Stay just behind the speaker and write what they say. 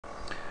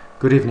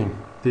Good evening.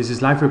 This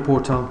is Liferay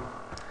portal,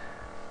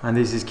 and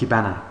this is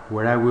Kibana,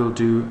 where I will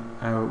do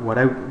what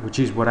I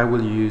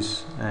will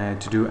use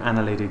to do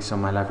analytics on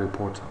my Liferay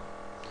portal.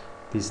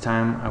 This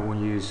time I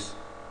won't use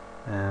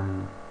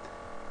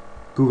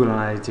Google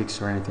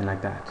Analytics or anything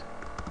like that.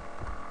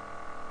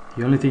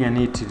 The only thing I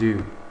need to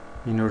do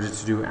in order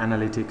to do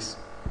analytics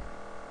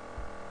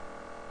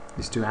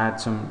is to add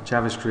some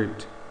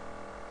JavaScript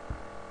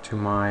to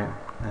my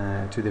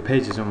to the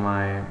pages on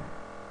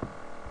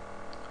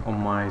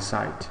my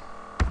site.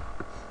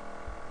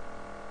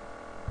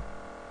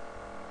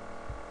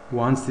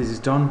 Once this is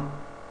done,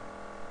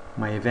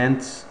 my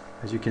events,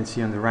 as you can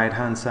see on the right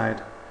hand side,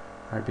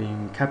 are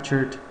being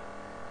captured,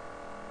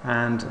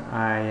 and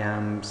I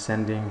am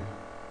sending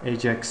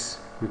AJAX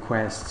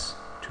requests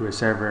to a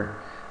server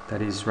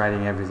that is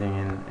writing everything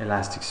in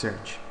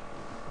Elasticsearch.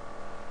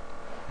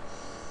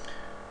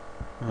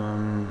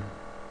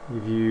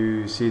 If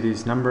you see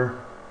this number,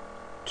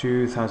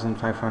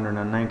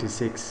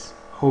 2,596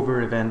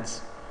 hover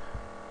events,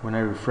 when I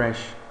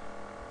refresh,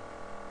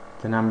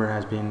 the number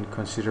has been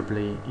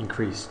considerably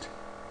increased.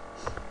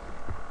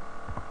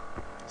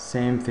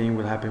 Same thing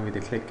will happen with the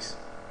clicks.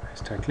 I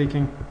start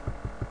clicking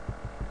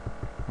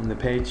on the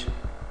page,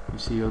 you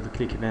see all the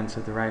click events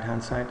at the right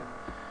hand side.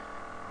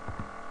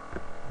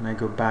 When I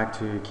go back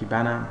to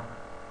Kibana,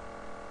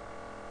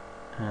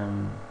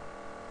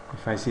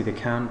 if I see the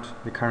count,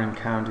 the current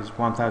count is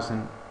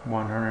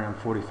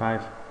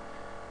 1,145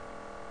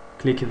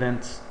 click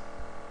events,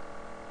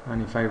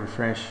 and if I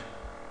refresh,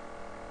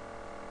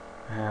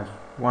 I have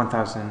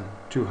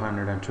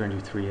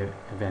 1,223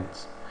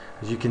 events.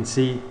 As you can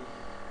see,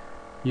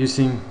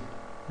 using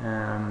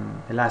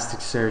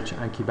Elasticsearch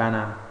and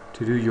Kibana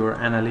to do your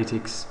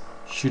analytics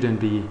shouldn't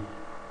be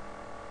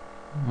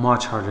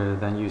much harder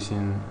than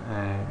using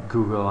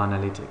Google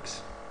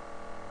Analytics.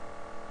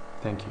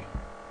 Thank you.